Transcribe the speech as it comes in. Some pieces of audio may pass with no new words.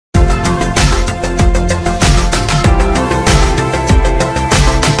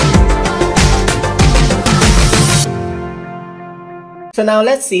So now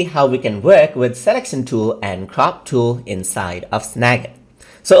let's see how we can work with selection tool and crop tool inside of Snagit.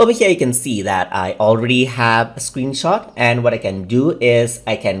 So over here you can see that I already have a screenshot, and what I can do is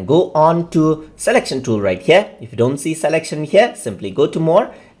I can go on to selection tool right here. If you don't see selection here, simply go to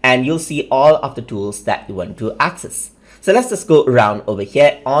more and you'll see all of the tools that you want to access. So let's just go around over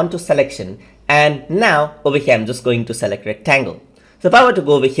here onto selection, and now over here I'm just going to select rectangle. So if I were to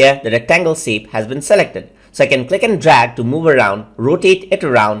go over here, the rectangle shape has been selected. So I can click and drag to move around, rotate it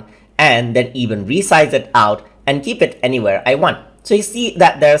around, and then even resize it out and keep it anywhere I want. So you see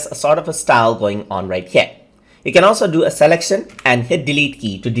that there's a sort of a style going on right here. You can also do a selection and hit delete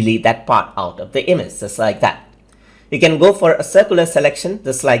key to delete that part out of the image, just like that. You can go for a circular selection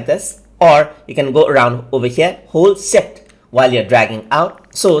just like this, or you can go around over here, hold shift while you're dragging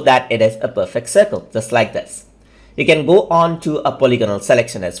out so that it is a perfect circle, just like this. You can go on to a polygonal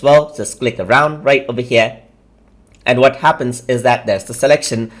selection as well. Just click around right over here, and what happens is that there's the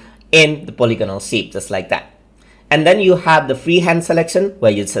selection in the polygonal shape, just like that. And then you have the freehand selection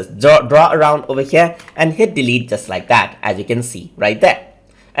where you just draw around over here and hit delete, just like that, as you can see right there.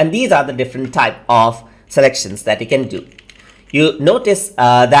 And these are the different type of selections that you can do. You notice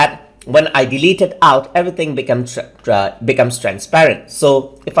that when I delete it out, everything becomes transparent.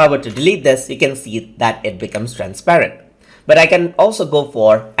 So if I were to delete this, you can see that it becomes transparent. But I can also go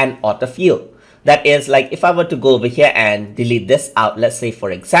for an auto fill. That is, like, if I were to go over here and delete this out, let's say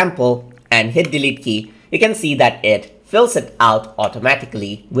for example, and hit delete key, you can see that it fills it out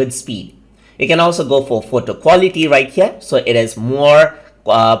automatically with speed. You can also go for photo quality right here, so it is more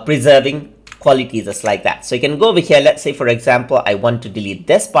preserving quality, just like that. So you can go over here, let's say for example, I want to delete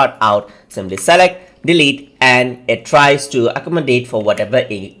this part out, simply select, delete, and it tries to accommodate for whatever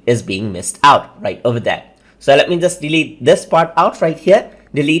is being missed out right over there. So let me just delete this part out right here,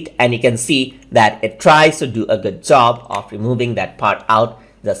 delete, and you can see that it tries to do a good job of removing that part out,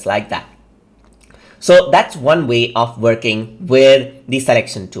 just like that. So that's one way of working with the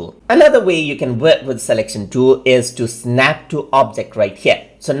selection tool. Another way you can work with selection tool is to snap to object right here.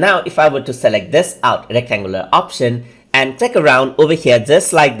 So now if I were to select this out, rectangular option, and click around over here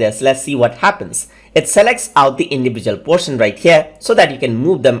just like this, let's see what happens. It selects out the individual portion right here so that you can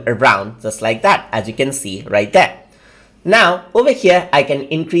move them around just like that, as you can see right there. Now over here I can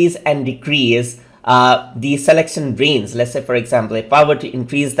increase and decrease the selection range. Let's say for example, if I were to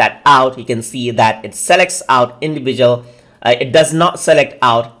increase that out, you can see that it selects out individual, it does not select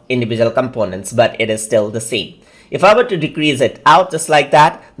out individual components, but it is still the same. If I were to decrease it out just like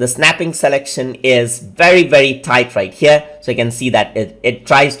that, the snapping selection is very tight right here. So you can see that it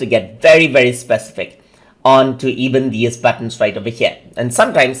tries to get very specific onto even these buttons right over here. And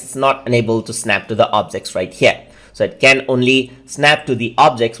sometimes it's not unable to snap to the objects right here. So it can only snap to the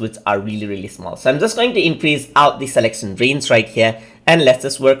objects which are really small. So I'm just going to increase out the selection range right here, and let's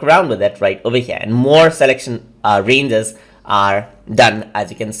just work around with it right over here. And more selection ranges are done,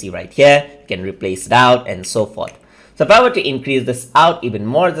 as you can see right here. You can replace it out and so forth. So if I were to increase this out even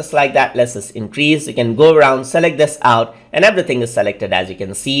more, just like that, let's just increase. You can go around, select this out, and everything is selected. As you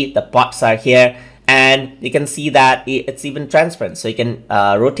can see, the pots are here, and you can see that it's even transparent. So you can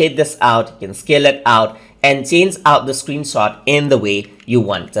rotate this out, you can scale it out, and change out the screenshot in the way you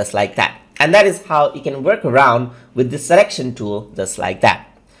want, just like that. And that is how you can work around with the selection tool, just like that.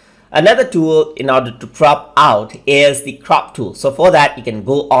 Another tool in order to crop out is the crop tool. So for that, you can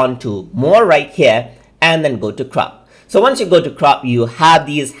go on to more right here and then go to crop. So once you go to crop, you have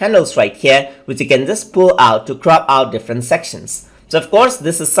these handles right here, which you can just pull out to crop out different sections. So of course,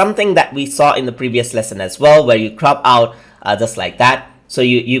 this is something that we saw in the previous lesson as well, where you crop out just like that. So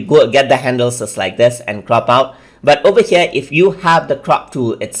you go get the handles just like this and crop out. But over here, if you have the crop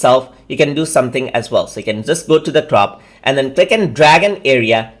tool itself, you can do something as well. So you can just go to the crop and then click and drag an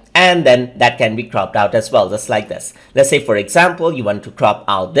area, and then that can be cropped out as well, just like this. Let's say for example, you want to crop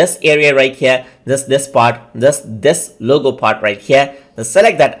out this area right here, this part, this logo part right here. Just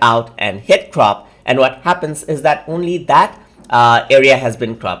select that out and hit crop, and what happens is that only that area has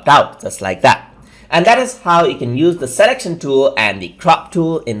been cropped out, just like that. And that is how you can use the selection tool and the crop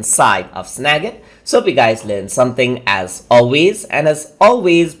tool inside of Snagit. So if you guys learned something as always, and as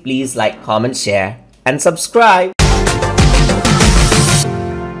always, please like, comment, share, and subscribe.